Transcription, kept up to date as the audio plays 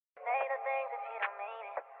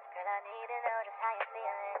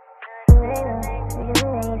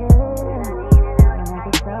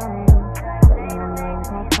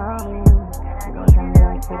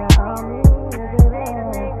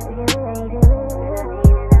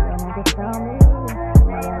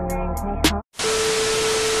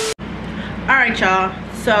Alright y'all,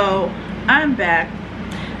 so I'm back.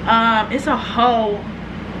 It's a whole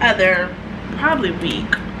other probably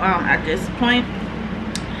week at this point,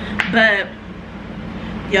 but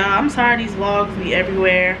y'all, I'm sorry these vlogs be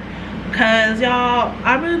everywhere, because y'all,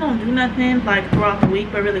 I really don't do nothing like throughout the week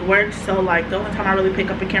but really work. So like the only time I really pick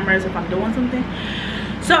up a camera is if I'm doing something.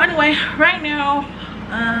 So anyway, right now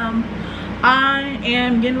I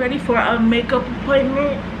am getting ready for a makeup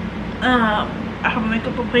appointment. I have a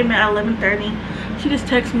makeup appointment at 11:30. She just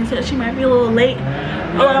texted me and said she might be a little late.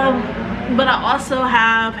 But I also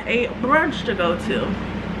have a brunch to go to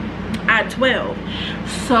at 12.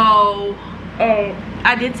 So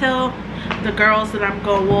I did tell the girls that I'm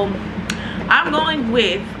going, well, I'm going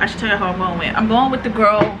with, I should tell you who I'm going with. I'm going with the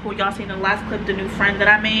girl who y'all seen in the last clip, the new friend that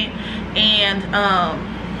I made, and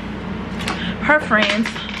her friends.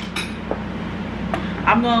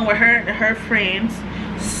 I'm going with her and her friends.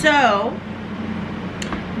 So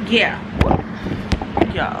yeah,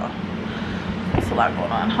 y'all, it's a lot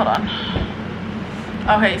going on. Hold on.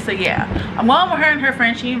 Okay, so yeah, I'm going with her and her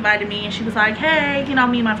friend. She invited me and she was like, hey, you know,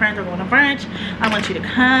 me and my friends are going to brunch, I want you to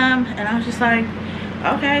come. And I was just like,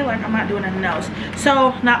 okay, like I'm not doing anything else.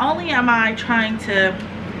 So not only am I trying to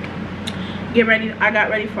get ready, I got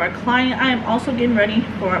ready for a client, I am also getting ready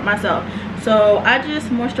for myself. So I just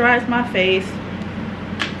moisturized my face.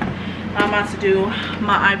 I'm about to do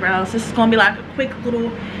my eyebrows. This is gonna be like a quick little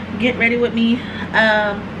get ready with me.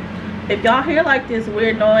 If y'all hear like this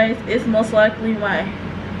weird noise, it's most likely my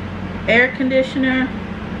air conditioner,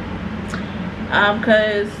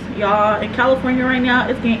 because y'all, in California right now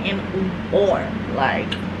it's getting warm,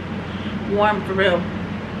 like warm for real.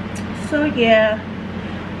 So yeah,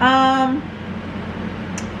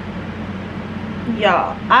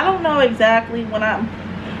 y'all, I don't know exactly when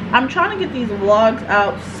I'm trying to get these vlogs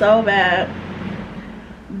out so bad,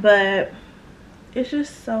 but it's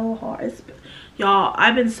just so hard. Y'all,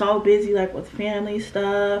 I've been so busy like with family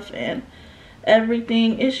stuff and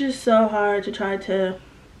everything. It's just so hard to try to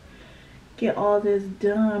get all this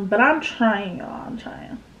done, but I'm trying, y'all. I'm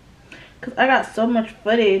trying, because I got so much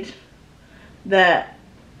footage that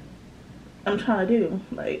I'm trying to do,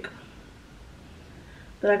 like,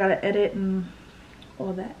 that I gotta edit and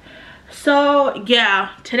all that. So yeah,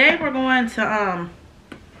 today we're going to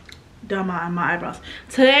do my eyebrows.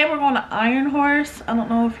 Today we're going to Iron Horse. I don't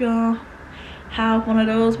know if y'all have one of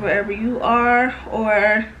those wherever you are,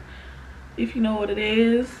 or if you know what it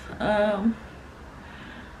is. I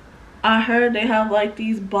heard they have like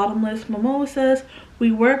these bottomless mimosas. We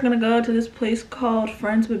were gonna go to this place called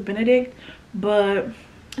Friends with Benedict, but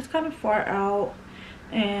it's kind of far out,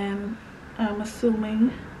 and I'm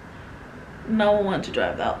assuming no one wanted to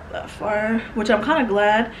drive out that far, which I'm kind of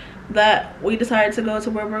glad that we decided to go to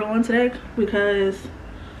where we're going today, because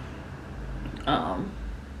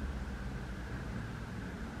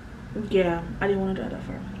yeah, I didn't want to drive that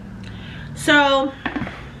far. So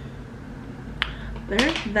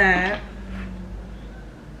there's that,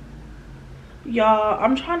 y'all.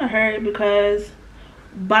 I'm trying to hurry because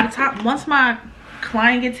by the time, once my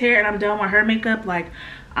client gets here and I'm done with her makeup, like,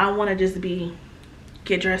 I want to just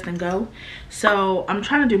get dressed and go. So I'm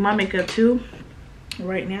trying to do my makeup too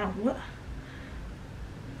right now. What?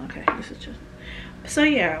 Okay, this is just, so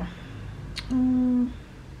yeah,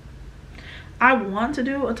 I want to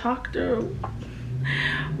do a talk through,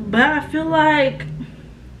 but I feel like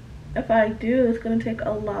if I do, it's gonna take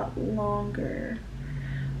a lot longer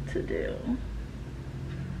to do.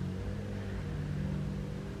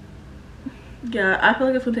 Yeah, I feel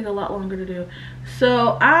like it's gonna take a lot longer to do.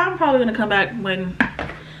 So I'm probably gonna come back when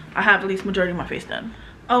I have at least majority of my face done.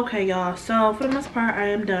 Okay y'all, so for the most part I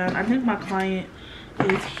am done. I think my client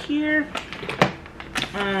is here.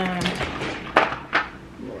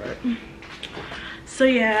 Lord. So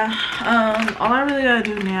yeah, all I really gotta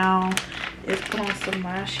do now is put on some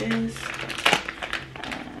lashes,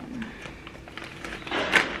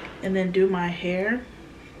 and then do my hair.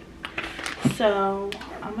 So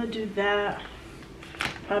I'm gonna do that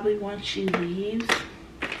probably once she leaves.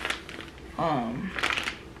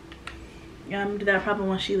 Yeah, I'm gonna do that probably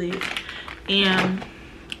once she leaves. And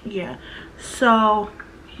yeah, so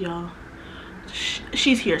y'all,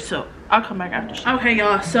 she's here, so I'll come back after. Okay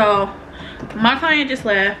y'all, so my client just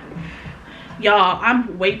left. Y'all,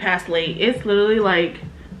 I'm way past late. It's literally like,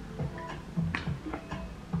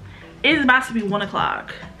 it's about to be 1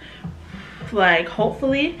 o'clock. like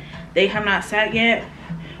hopefully they have not sat yet.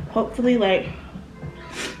 Hopefully like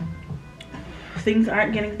things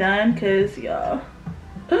aren't getting done, because y'all,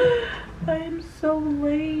 I am so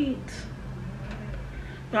late.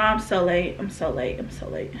 Y'all, I'm so late. I'm so late. I'm so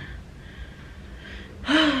late.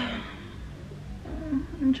 I'm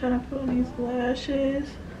trying to put on these lashes.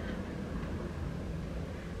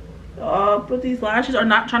 Oh, but these lashes are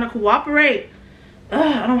not trying to cooperate.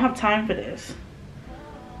 I don't have time for this.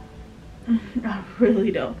 I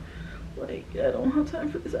really don't. Like, I don't have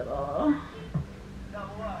time for this at all.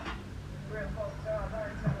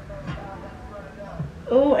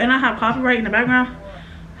 Oh, and I have copyright in the background.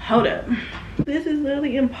 Hold up. This is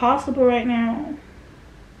literally impossible right now.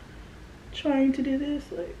 Trying to do this,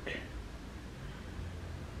 like.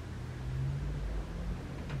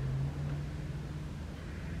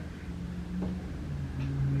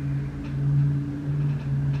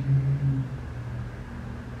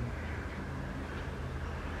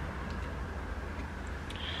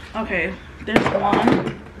 Okay, there's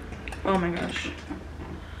one. Oh my gosh.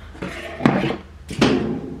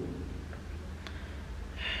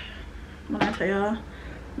 When I tell y'all,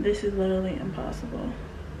 this is literally impossible.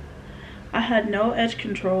 I had no edge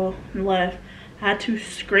control left. I had to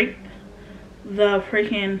scrape the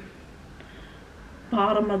freaking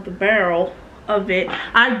bottom of the barrel of it.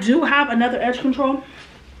 I do have another edge control,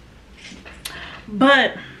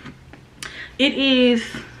 but it is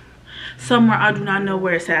somewhere I do not know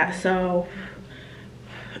where it's at. So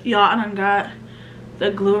y'all, I done got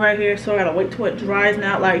the glue right here, so I gotta wait till it dries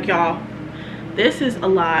now. Like, y'all, this is a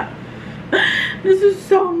lot. This is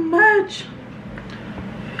so much.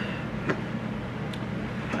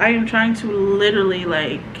 I am trying to literally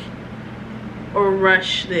like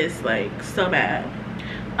rush this like so bad.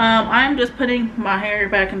 I'm just putting my hair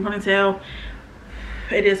back in ponytail.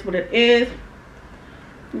 It is what it is,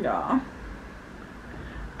 y'all.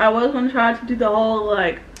 I was gonna try to do the whole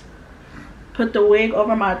like put the wig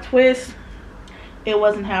over my twist. It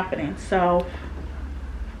wasn't happening, so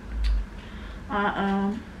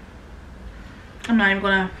I'm not even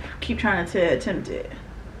gonna keep trying to attempt it.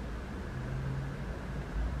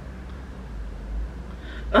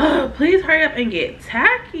 Please hurry up and get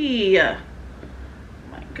tacky. Oh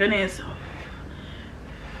my goodness.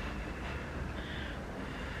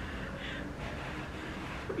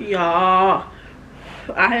 Y'all,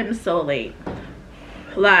 I am so late.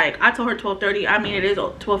 Like, I told her 12:30. I mean, it is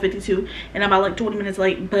 12:52 and I'm about like 20 minutes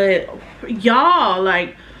late. But y'all,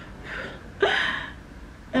 like,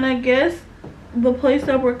 and I guess the place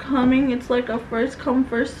that we're coming, it's like a first come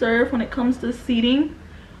first serve when it comes to seating.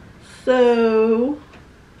 So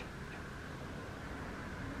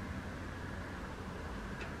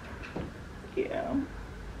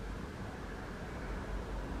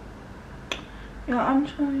yeah, I'm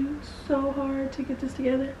trying so hard to get this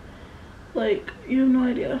together. Like, you have no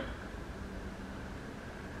idea.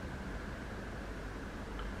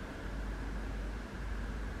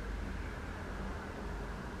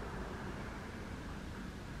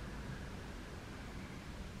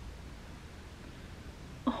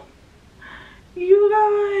 Oh, you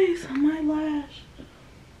guys, my lash.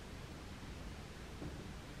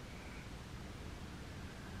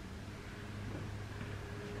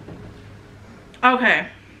 Okay,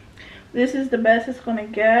 this is the best it's gonna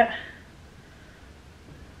get.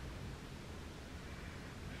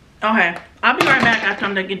 Okay, I'll be right back after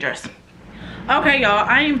I'm done getting dressed. Okay, y'all,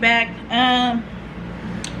 I am back.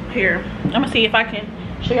 Here, I'm gonna see if I can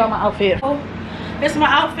show y'all my outfit. Oh, this is my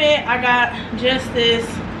outfit. I got just this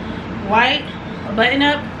white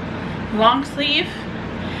button-up long sleeve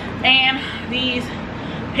and these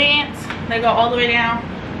pants. They go all the way down.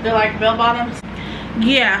 They're like bell bottoms.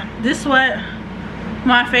 Yeah, this is what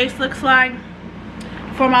my face looks like.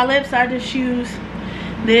 For my lips, I just use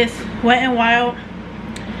this Wet n Wild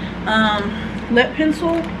lip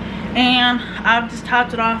pencil, and I've just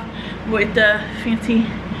topped it off with the Fenty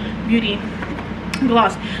Beauty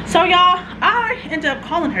gloss. So y'all, I ended up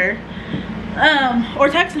calling her or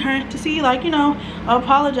texting her to see, like, you know,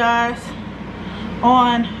 apologize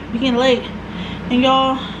on being late, and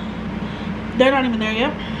y'all, they're not even there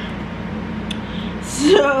yet.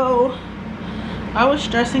 So I was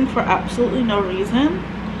stressing for absolutely no reason.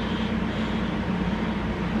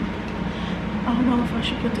 I don't know if I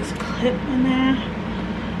should put this clip in there.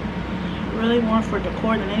 Really more for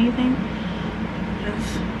decor than anything.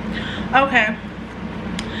 Okay.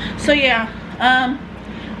 So yeah,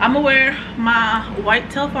 I'm gonna wear my white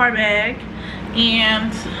Telfar bag,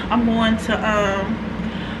 and I'm going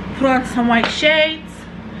to put on some white shades.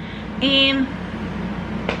 And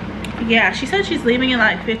yeah, she said she's leaving in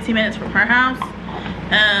like 15 minutes from her house.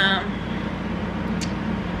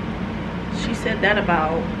 just said that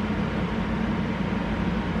about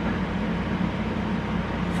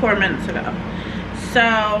 4 minutes ago. So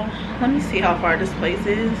let me see how far this place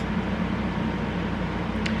is.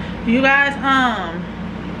 You guys,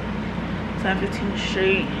 715th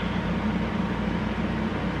Street.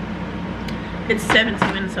 It's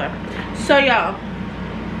 17 minutes away. So y'all,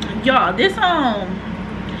 this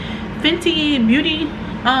Fenty Beauty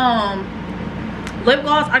lip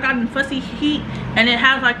gloss I got in Fussy Heat, and it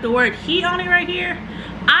has like the word heat on it right here.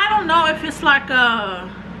 I don't know if it's like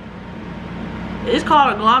it's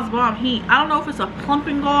called a Gloss Bomb Heat. I don't know if it's a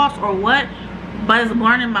plumping gloss or what, but it's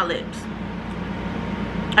burning my lips.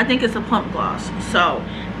 I think it's a plump gloss. So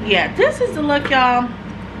yeah, this is the look, y'all.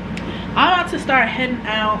 I'm about to start heading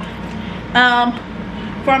out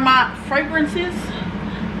for my fragrances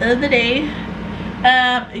of the day.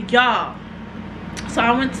 Y'all, so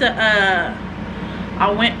I went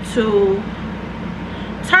to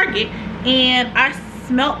Target and I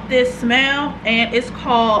smelt this smell, and it's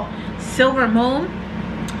called Silver Moon,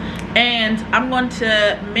 and I'm going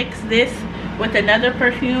to mix this with another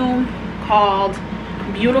perfume called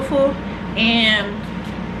Beautiful. And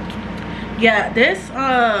yeah, this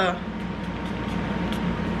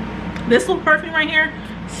little perfume right here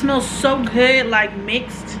smells so good, like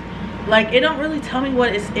mixed. Like, it don't really tell me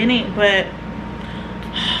what is in it, but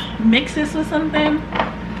mix this with something,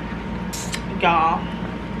 y'all,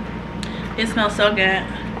 it smells so good.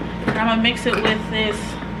 And I'm gonna mix it with this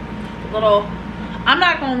little, I'm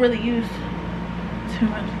not gonna really use too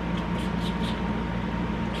much.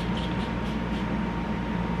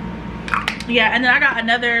 Yeah, and then I got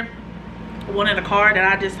another one in the car that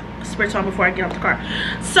I just spritz on before I get off the car.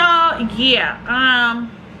 So yeah,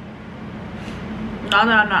 now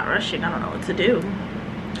that I'm not rushing, I don't know what to do.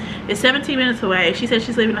 It's 17 minutes away. She said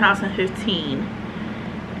she's leaving the house in 15.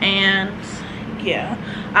 And yeah,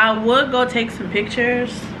 I would go take some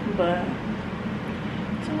pictures, but I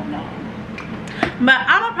don't know. But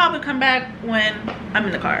I'm gonna probably come back when I'm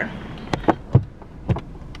in the car.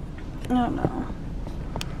 I don't know.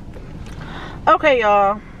 Okay,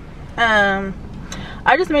 y'all. I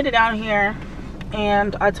just made it down here,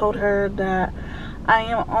 and I told her that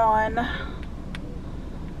I'm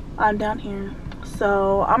down here.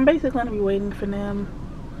 So I'm basically gonna be waiting for them,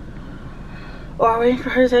 or waiting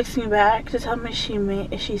for her to text me back to tell me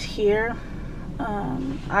if she's here.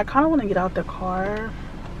 I kind of want to get out the car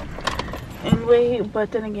and wait,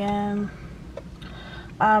 but then again,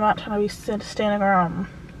 I'm not trying to be standing around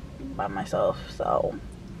by myself, so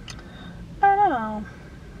I don't know.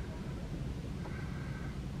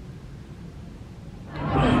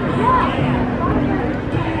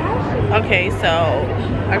 Okay, so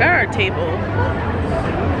I got our table,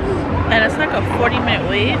 and it's like a 40-minute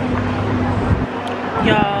wait.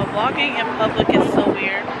 Y'all, vlogging in public is so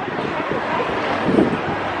weird.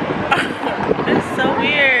 It's so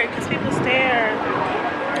weird because people stare.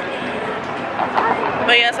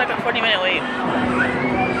 But yeah, it's like a 40-minute wait.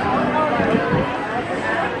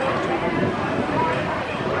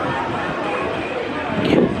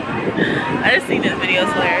 I just seen this video,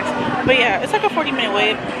 it's hilarious. But yeah, it's like a 40-minute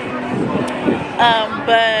wait.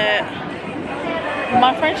 But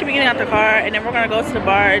my friend should be getting out the car, and then we're gonna go to the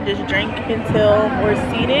bar and just drink until we're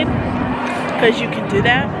seated, because you can do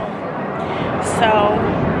that. So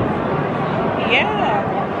yeah,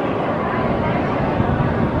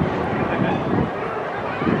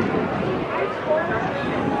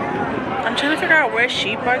 I'm trying to figure out where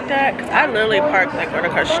she parked at, because I literally parked like right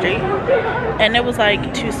across the street, and there was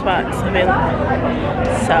like 2 spots available.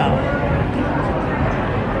 So,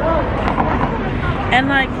 and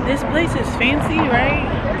like, this place is fancy, right?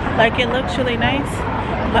 Like, it looks really nice,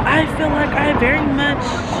 but I feel like I very much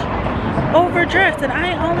overdressed, and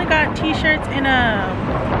I only got t-shirts and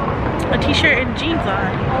a t-shirt and jeans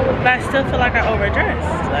on, but I still feel like I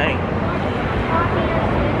overdressed. Like,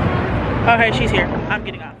 okay, she's here. I'm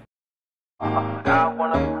getting off.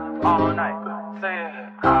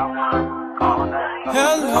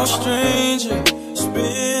 Hello, stranger. It's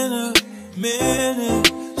been a minute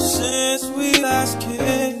since we last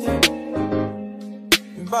kicked.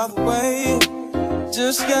 And by the way,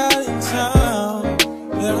 just got in town,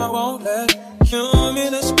 and I won't let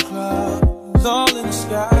cumulus clouds all in the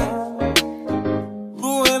sky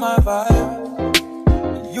ruin my vibe.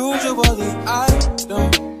 Usually I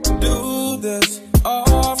don't do this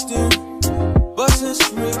often, but since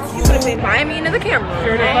we're cool, You could be buying me into the camera.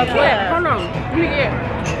 Sure the fuck yeah. Hold on.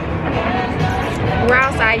 We're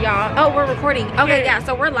outside, y'all. Oh, we're recording. Okay, yeah,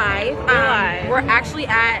 so we're live. We're actually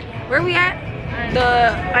at, where are we at?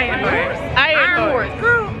 The Iron Horse.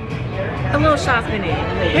 Girl. a little shots in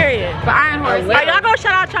it. Period. But Iron Horse. Like, y'all go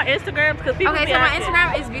shout out your Instagrams because people. Okay, so my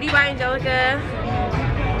Instagram is Beauty by Angelica.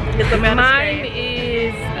 Mine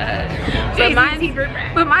is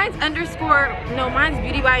mine's underscore. No, mine's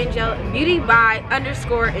Beauty by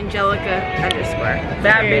underscore Angelica underscore.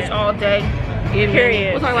 bad bitch all day.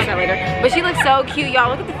 Period. We'll talk about that later. But she looks so cute, y'all.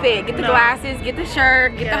 Look at the fit. Get the glasses. Get the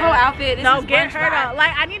shirt. Get the whole outfit. This is get brunch her vibe. to,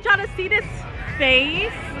 like, I need y'all to see this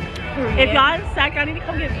face. If y'all in SAC, y'all need to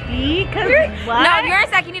come get beat. Cause what? No, if you're in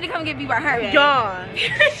SAC, you need to come get beat by her. Y'all,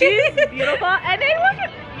 she's beautiful. And then look at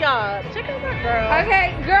y'all. Check out my girl.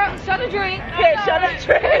 Okay, girl, shut the drink. Okay, shut the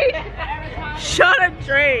drink. Shut the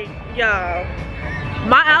drink, y'all.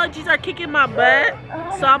 My allergies are kicking my butt,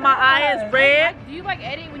 so my eye is red. Do you like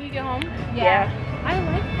edit when you get home? Yeah. I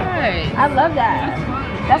like that. I love that.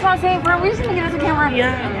 That's what I'm saying, bro. We're just gonna get us a camera.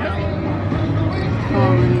 Yeah.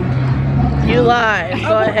 You lie.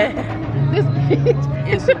 Go ahead. This bitch.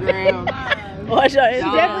 Instagram. What's your She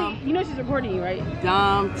Instagram? definitely, you know she's recording you, right?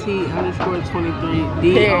 Dom T _23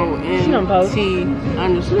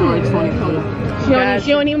 DONT_23.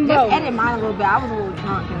 She don't even vote. Edit mine a little bit. I was a little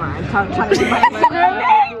drunk in mine. Trying to get my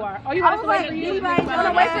You are. Oh, you want to wait for you? Beauty by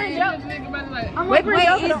Angelica. Wait for Wait,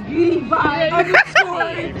 it's Beauty by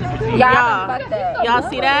underscore. Y'all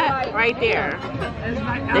see that? Right there.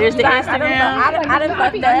 There's the Instagram. I done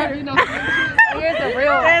fucked that. Here's the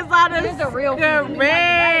real. It's on the Here's the real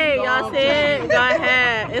screen. Y'all see it? Go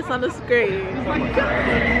ahead. It's on the screen.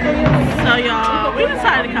 So y'all, we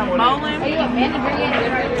decided to come bowling. Are you a manager yet?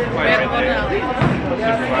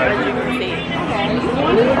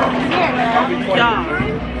 Y'all,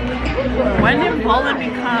 when did bowling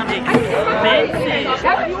become expensive? That's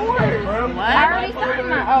yours. What? I already signed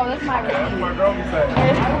mine. Oh, that's my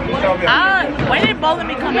When did bowling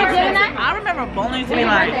become expensive? I remember bowling to be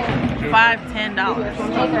like $5–10.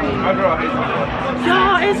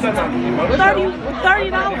 Y'all, it's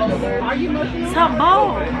 $30 to bowl.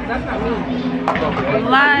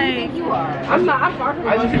 Like, I'm far from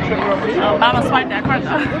Mama swiped that card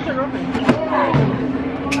though.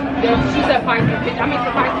 She said fight the bitch. I mean,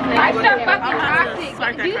 for fight the I said fucking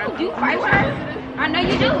Swipe that toxic. Do you card. do fight with her? I know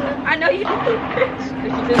you do. I know you do.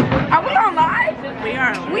 Are we on live? We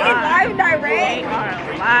are We live We direct. are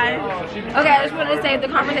live. Okay, I just wanted to say the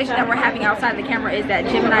conversation that we're having outside the camera is that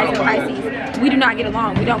Geminis and Pisces, we do not get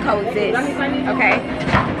along. We don't coexist. Okay?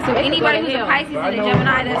 So anybody who's a Pisces and a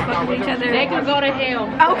Gemini that's fucking with each other. They can go to hell.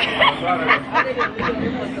 Okay.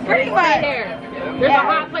 Pretty much. There's a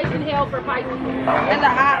hot place in hell for Pisces. There's a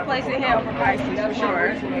hot place in hell for Pisces for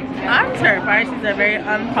sure. I'm sure Pisces are very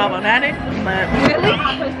unproblematic, but Really?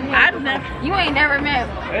 I've never. You ain't never met.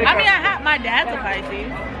 I mean, my dad's a Pisces,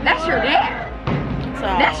 That's your dad. so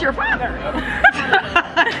That's your father.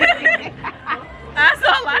 that's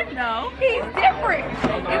all I know. He's different.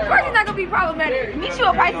 Of course he's not gonna be problematic. Meet you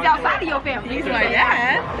a Pisces outside of your family. He's my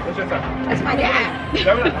dad. That's my dad.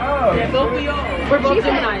 We're both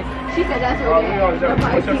Geminis. She said that's her dad. The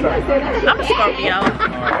Pisces. I said that's your I'm a Scorpio.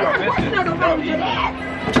 She's not gonna fight with your dad.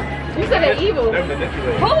 You said they're evil.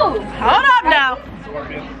 Who? Hold up now.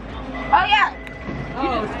 Oh yeah.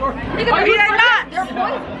 Nigga, We are not. They're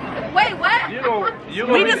poison. Wait, what?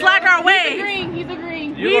 We just like our ways. He's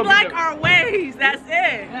agreeing. We like our ways. That's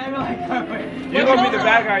it. You're gonna be the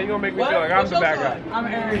bad guy. You're gonna make me feel like I'm the bad guy. I'm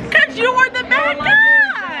Aries. Cause you were the bad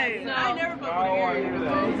guy. I never I don't want to hear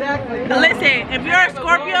that. Exactly. Listen, if you're a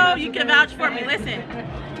Scorpio, you can vouch for me. Listen,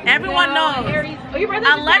 everyone knows.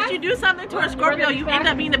 Unless you do something to a Scorpio, you end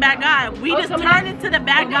up being the bad guy. We just turn into the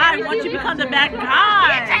bad guy once you become the bad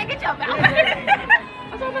guy. Get your mouth.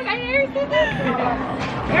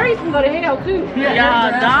 Aries can go to hell too.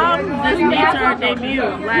 Y'all, Dom just needs her debut.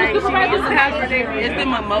 Like, she needs to have her debut. It's the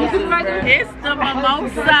mimosas, bro. It's the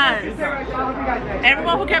mimosas.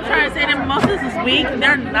 Everyone who kept trying to say the mimosas is weak,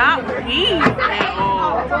 they're not weak.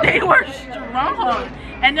 They were strong.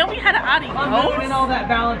 And then we had an And adios. all that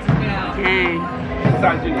balances me out. Gang.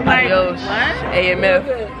 Like, Adios. what? AMF.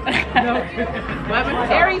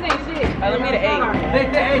 Aries ain't shit. Let me get an 8. They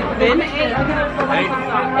Then think they are.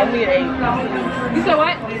 let me get an You said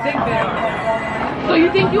what? They think they are. So you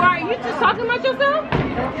think you are? You just talking about yourself?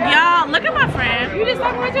 Y'all, look at my friend. You just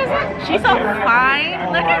talking about yourself? She's so fine.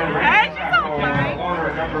 Look at her.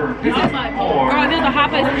 She's so fine. Girl, there's a hot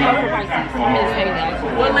place in hell for Pisces. I'm just saying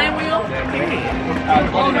that. What lane we on?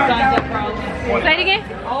 All the signs have problems. Say it again.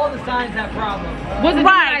 All the signs have problems. What's the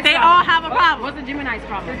Right, Gemini's they problem? all have a problem. What's the Gemini's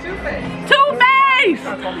problem? Two-faced.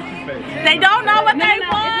 They don't know what they It's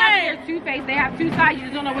not that want. they're two-faced. They have two sides, you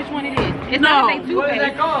just don't know which one it is. It's No. not say What is that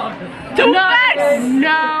two-faced. called? Two-Face!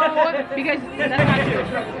 No, because that's not true.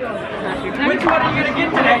 That's not true. Which one are you gonna get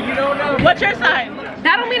today? You don't know. What's your sign?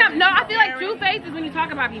 That don't mean no, I feel like two-faced is when you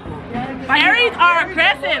talk about people. Like, Aries are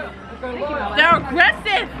aggressive. They're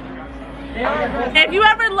aggressive. If you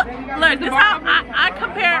ever look, this is how I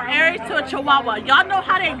compare Aries to a Chihuahua. Y'all know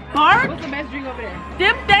how they bark? what's the best drink over there?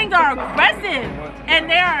 Them things are aggressive, and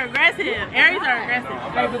they are aggressive. Aries are aggressive.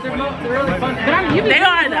 Hey, but they're really fun. But I mean, you They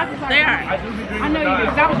are though. They are. I do be drinking I know you do,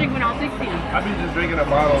 because I was drinking when I was 16. I be just drinking a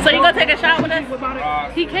bottle. So you gonna take a shot with us?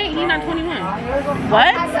 He can't, he's not 21.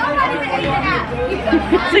 What?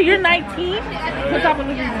 So you're 19? What's up with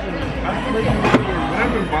living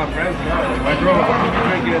Whenever my friends know, my girl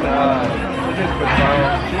drinking, just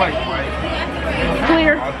Patron. She likes white.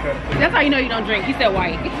 Clear. Vodka. That's how you know you don't drink. He said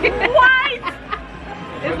white. White!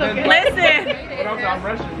 It's But then- okay. Listen. But I'm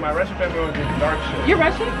Russian. My Russian family always drinks dark shit. You're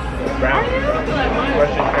Russian? Brown.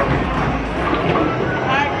 Russian family.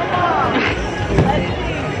 Alright, come on. Let's see.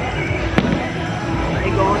 They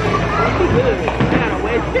going good. I gotta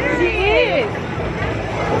wait. She is.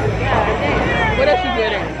 What else you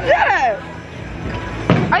good at? Yeah.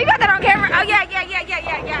 Oh, you got that on camera? Oh, yeah.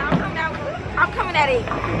 I'm coming at it.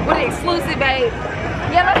 What an exclusive, babe.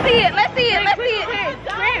 Yeah, let's see it. Let's see it.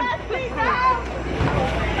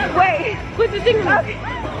 Wait. Put the thing on.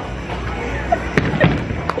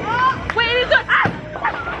 Wait, it's a... Ah!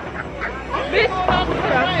 Bitch.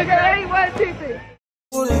 Okay, ready? 1, 2, 3.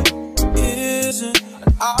 Isn't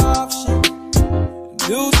an option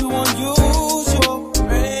due to unusual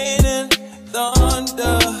rain and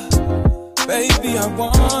thunder. Baby, I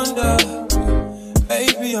wonder,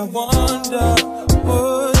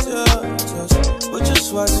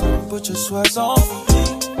 put your sweats on for me.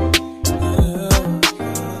 Yeah.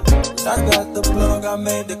 I got the plug, I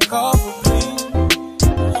made the call for me.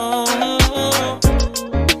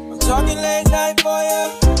 I'm talking late night for ya.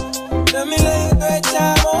 Let me lay a great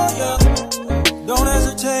time on ya. Don't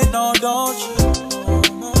hesitate, no, don't you?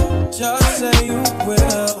 Just say you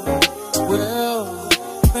will.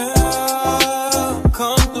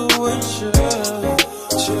 Come through and chill.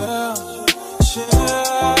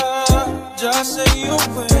 Just say you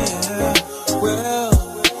will.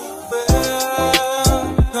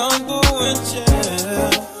 Come through and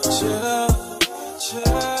chill.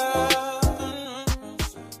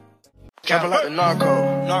 Trapping like the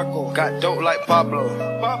narco. Got dope like Pablo.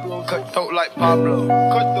 Cut throat like Pablo.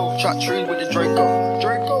 Chop trees with the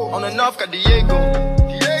Draco. On the north got Diego.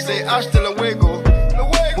 Say hasta luego.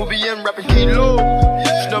 We'll be in rapping kilo.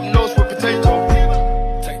 Snub nose with potato.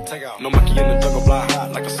 Take out. No monkey in the jungle, fly high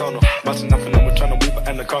like a sauna. Bouncing nothing, I'm trying to weave an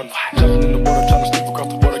anaconda. Jumping in the water, trying to slip across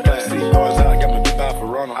the water. Glass. See yours out, got me get by for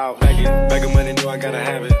Ronald. Out bag of money, knew I gotta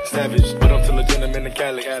have it. Savage, but I'm still a gentleman in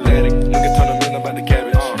Cali. Athletic, nigga turn them in about the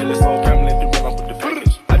cabbage. Kill his whole family, they run off with the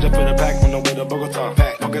package. I just put a pack on the way to Bogota.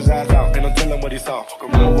 Poke his eyes out, and I'm telling what he saw.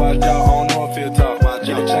 I'ma watch out, I don't know if he'll talk.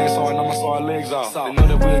 Get a chainsaw and I'ma saw our legs off. They know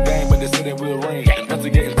that we're a gang, but they say that we're a ring.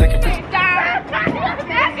 Investigating, taking pictures.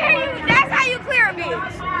 That's how you clear a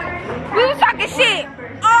bitch. We was talking shit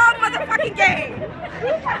all motherfucking game.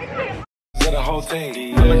 Said the whole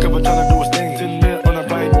thing. Undercover trying to do his thing. Sitting there on a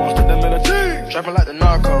plane, going straight to Medellin. Trapping like the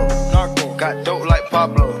narco. Got dope like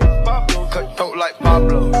Pablo. Cut throat like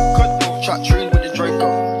Pablo. Chop trees with the Draco.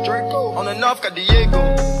 On the north got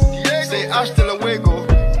Diego. Say hasta luego.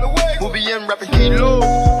 We'll be in rapping kilo.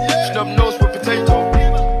 Snub nose with potato.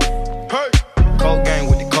 Hey. Cold gang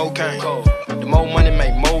with the cocaine. The more money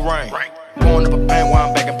make more rain. Going up a paint while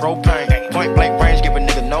I'm back in propane. Point blank range, give a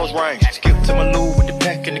nigga nose range. Skip to my loo with the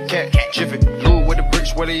pack and the cat. Jiffy, loo with the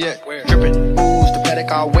bricks, where they at? Drippin', ooze, the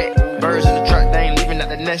paddock all wet. Birds in the truck, they ain't leaving at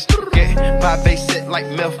the nest. Get pie face set like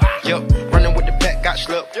milk. Yup, running with the pack, got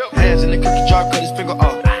slipped. Hands in the cookie jar, cut his finger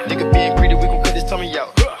off. Nigga being greedy, we gon' cut his tummy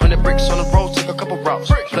out. 100 bricks on the road, took a couple routes.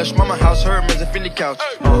 Flush mama house, Hermes and Fendi couch.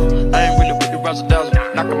 I ain't really with the razzle dazzle.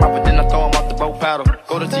 Knock him out, but then I throw him off the boat paddle.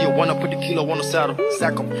 Go to Tijuana, put the kilo on the saddle.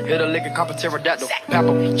 Sack him, hit a lick and cop a pterodactyl. Pap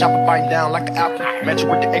him, chop a bite down like an apple. Match it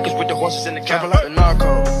with the acres, with the horses in the cattle. Like the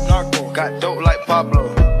narco. Got dope like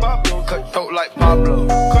Pablo. Cut throat like Pablo.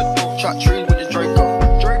 Chop trees with